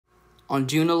On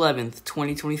June 11th,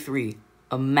 2023,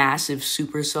 a massive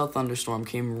supercell thunderstorm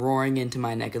came roaring into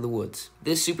my neck of the woods.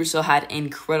 This supercell had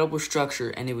incredible structure,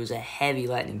 and it was a heavy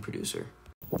lightning producer.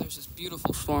 There's this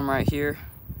beautiful storm right here.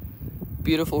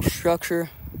 Beautiful structure.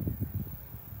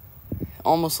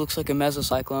 Almost looks like a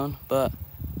mesocyclone, but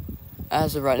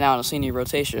as of right now, I don't see any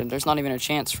rotation. There's not even a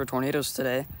chance for tornadoes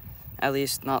today. At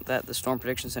least not that the Storm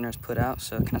Prediction Center has put out,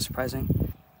 so kind of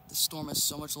surprising. The storm has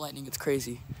so much lightning, it's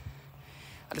crazy.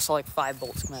 I just saw like 5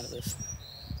 bolts come out of this.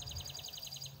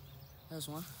 There's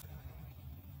one.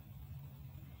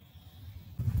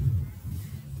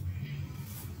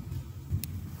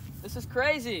 This is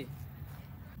crazy.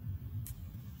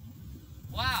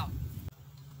 Wow.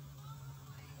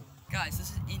 Guys,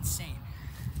 this is insane.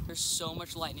 There's so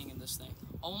much lightning in this thing.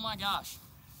 Oh my gosh.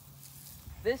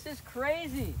 This is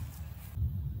crazy.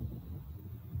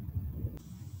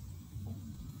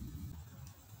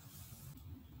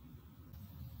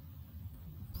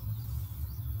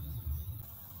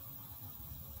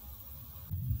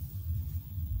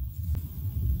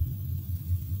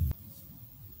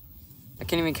 I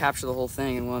can't even capture the whole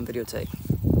thing in one video take.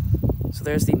 So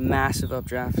there's the massive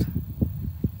updraft,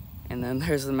 and then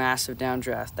there's the massive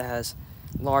downdraft that has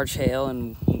large hail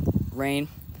and rain.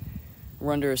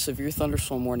 We're under a severe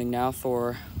thunderstorm warning now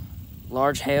for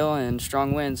large hail and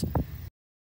strong winds.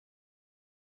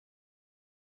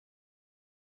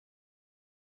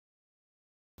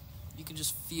 You can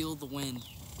just feel the wind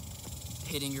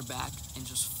hitting your back and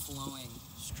just flowing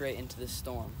straight into this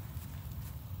storm.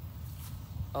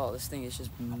 Oh, this thing is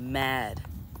just mad.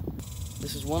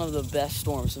 This is one of the best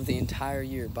storms of the entire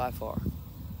year by far.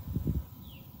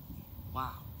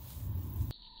 Wow.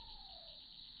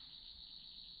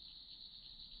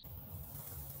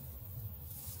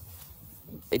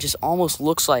 It just almost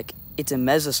looks like it's a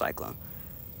mesocyclone.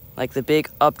 Like the big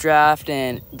updraft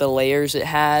and the layers it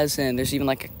has, and there's even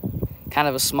like a kind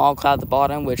of a small cloud at the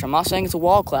bottom, which I'm not saying it's a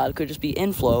wall cloud, it could just be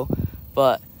inflow,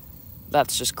 but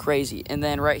that's just crazy. And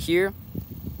then right here,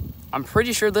 I'm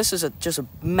pretty sure this is just a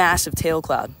massive tail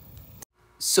cloud.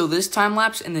 So this time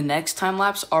lapse and the next time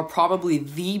lapse are probably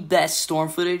the best storm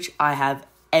footage I have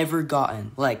ever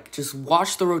gotten. Like, just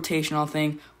watch the rotational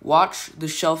thing, watch the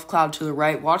shelf cloud to the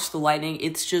right, watch the lightning.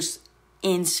 It's just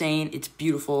insane. It's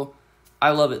beautiful.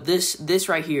 I love it. This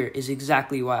right here is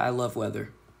exactly why I love weather.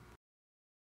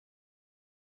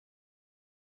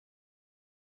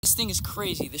 This thing is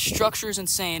crazy. The structure is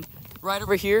insane. Right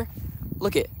over here,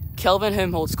 look at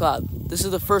Kelvin-Helmholtz cloud. This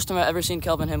is the first time I've ever seen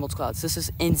Kelvin-Helmholtz clouds. This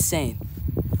is insane.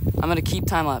 I'm gonna keep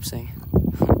time-lapsing.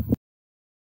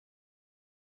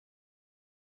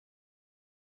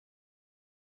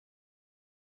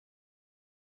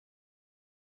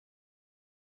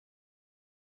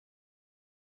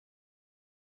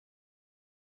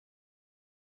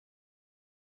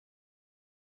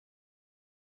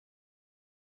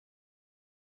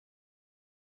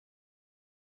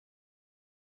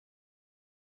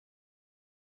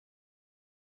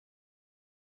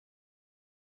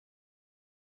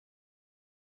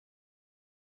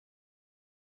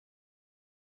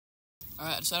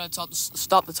 Alright, I decided to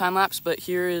stop the time-lapse, but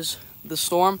here is the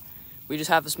storm. We just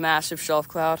have this massive shelf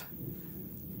cloud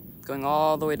going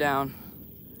all the way down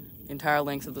the entire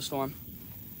length of the storm.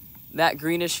 That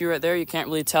greenish hue right there, you can't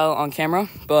really tell on camera,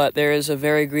 but there is a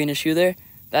very greenish hue there.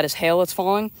 That is hail that's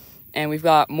falling, and we've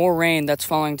got more rain that's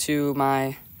falling to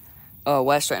my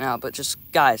west right now. But just,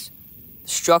 guys, the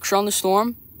structure on the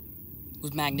storm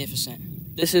was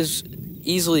magnificent. This is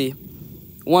easily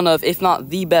one of, if not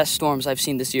the best storms I've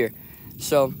seen this year.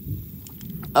 So,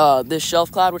 this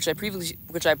shelf cloud, which I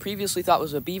previously thought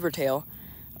was a beaver tail,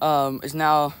 is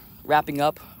now wrapping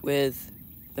up with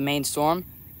the main storm.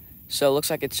 So it looks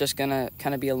like it's just gonna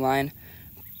kind of be a line.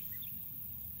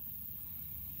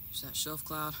 There's that shelf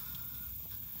cloud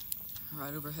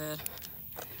right overhead.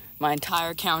 My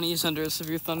entire county is under a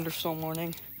severe thunderstorm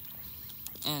warning,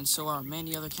 and so are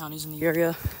many other counties in the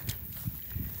area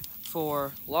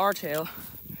for large hail,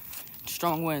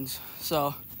 strong winds.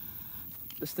 So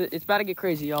it's about to get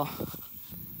crazy, y'all.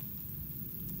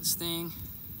 This thing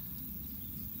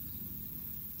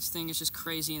is just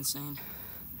crazy insane.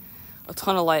 A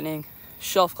ton of lightning.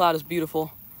 Shelf cloud is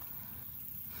beautiful.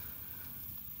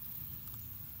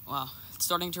 Wow, it's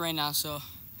starting to rain now, so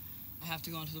I have to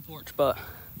go onto the porch, but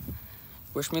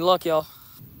wish me luck, y'all.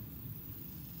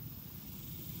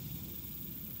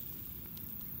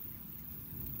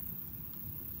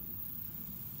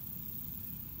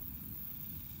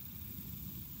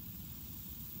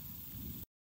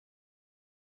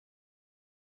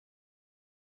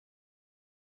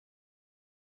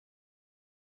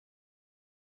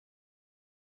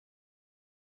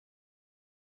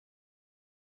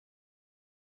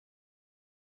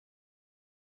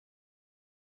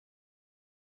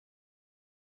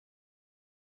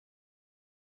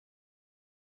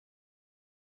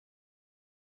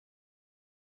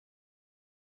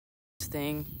 This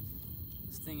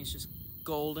thing is just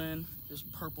golden,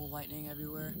 just purple lightning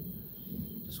everywhere.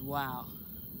 Just wow.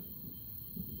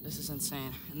 This is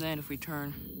insane. And then if we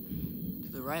turn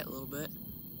to the right a little bit,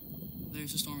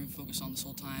 there's the storm we focused on this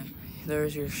whole time.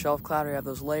 There's your shelf cloud, you have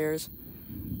those layers.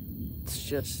 It's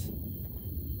just,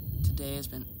 today has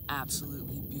been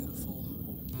absolutely beautiful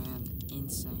and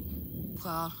insane.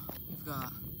 Cloud, we've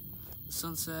got the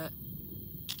sunset,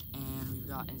 and we've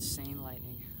got insane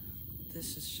lightning.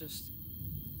 This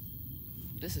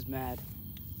is mad.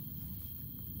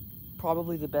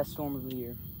 Probably the best storm of the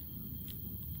year.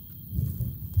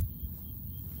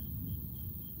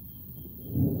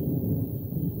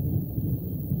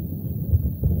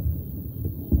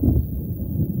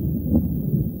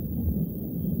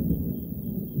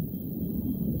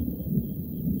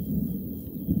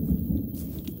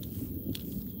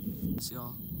 See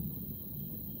y'all.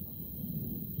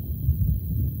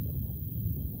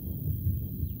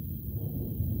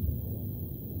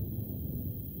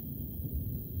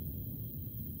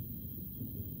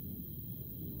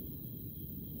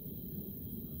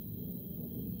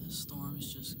 This storm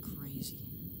is just crazy.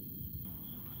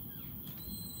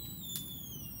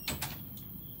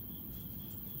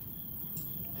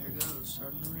 There it goes,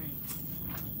 starting to rain.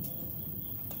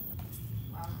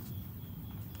 Wow.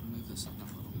 Move this up a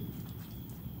little.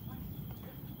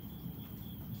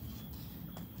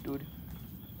 Dude.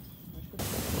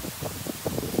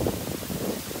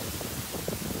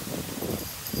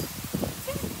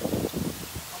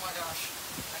 Oh my gosh.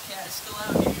 My cat is still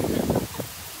out here.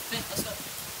 Finn, let's go.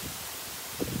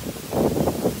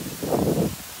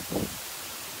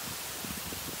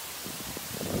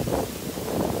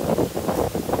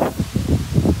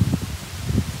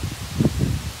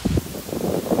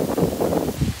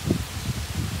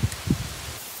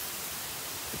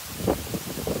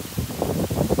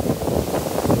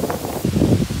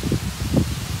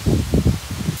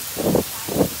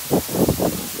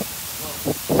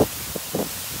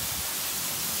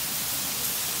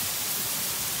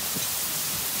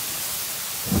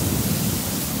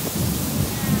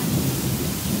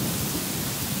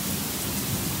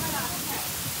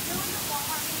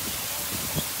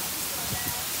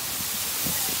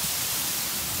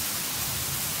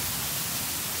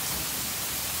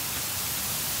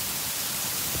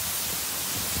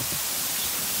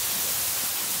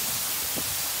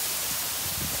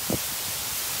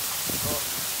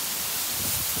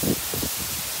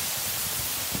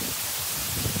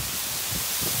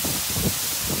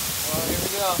 Well, here we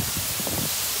go.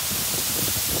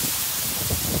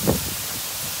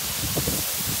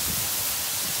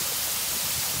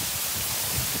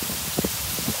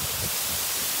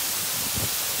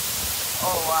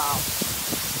 Oh wow.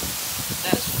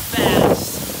 That's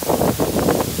fast.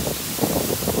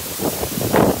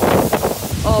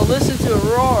 Oh, listen to it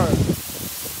roar.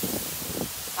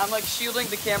 I'm like shielding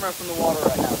the camera from the water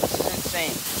right now. This is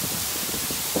insane.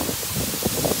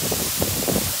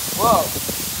 Whoa.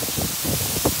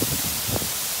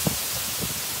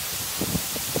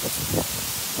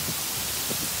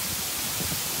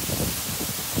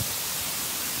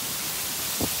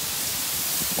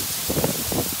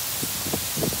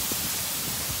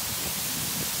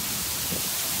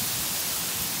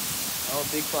 Oh,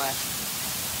 big flash.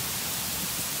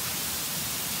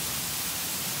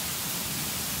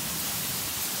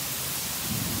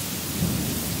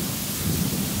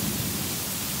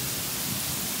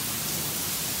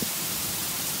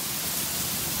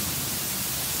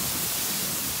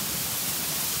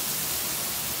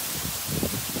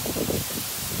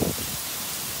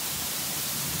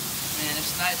 Man,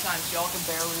 it's nighttime, so y'all can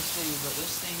barely see, but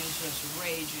this thing is just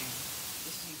raging.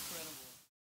 This is incredible.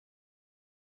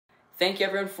 Thank you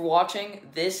everyone for watching.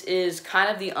 This is kind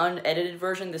of the unedited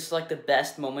version. This is like the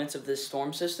best moments of this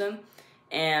storm system.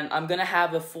 And I'm gonna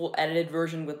have a full edited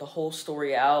version with the whole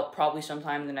story out probably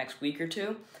sometime in the next week or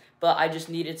two. But I just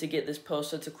needed to get this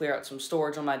posted to clear out some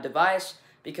storage on my device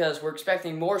because we're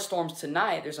expecting more storms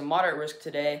tonight. There's a moderate risk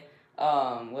today.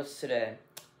 What's today?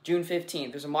 June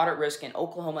 15th. There's a moderate risk in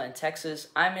Oklahoma and Texas.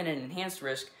 I'm in an enhanced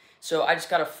risk. So I just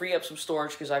gotta free up some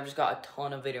storage because I've just got a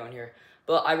ton of video in here.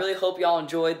 But I really hope y'all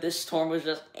enjoyed. This storm was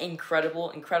just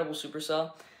incredible, incredible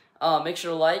Supercell. Make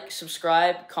sure to like,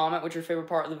 subscribe, comment what your favorite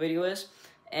part of the video is,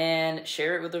 and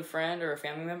share it with a friend or a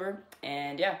family member.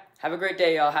 And yeah, have a great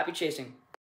day, y'all. Happy chasing.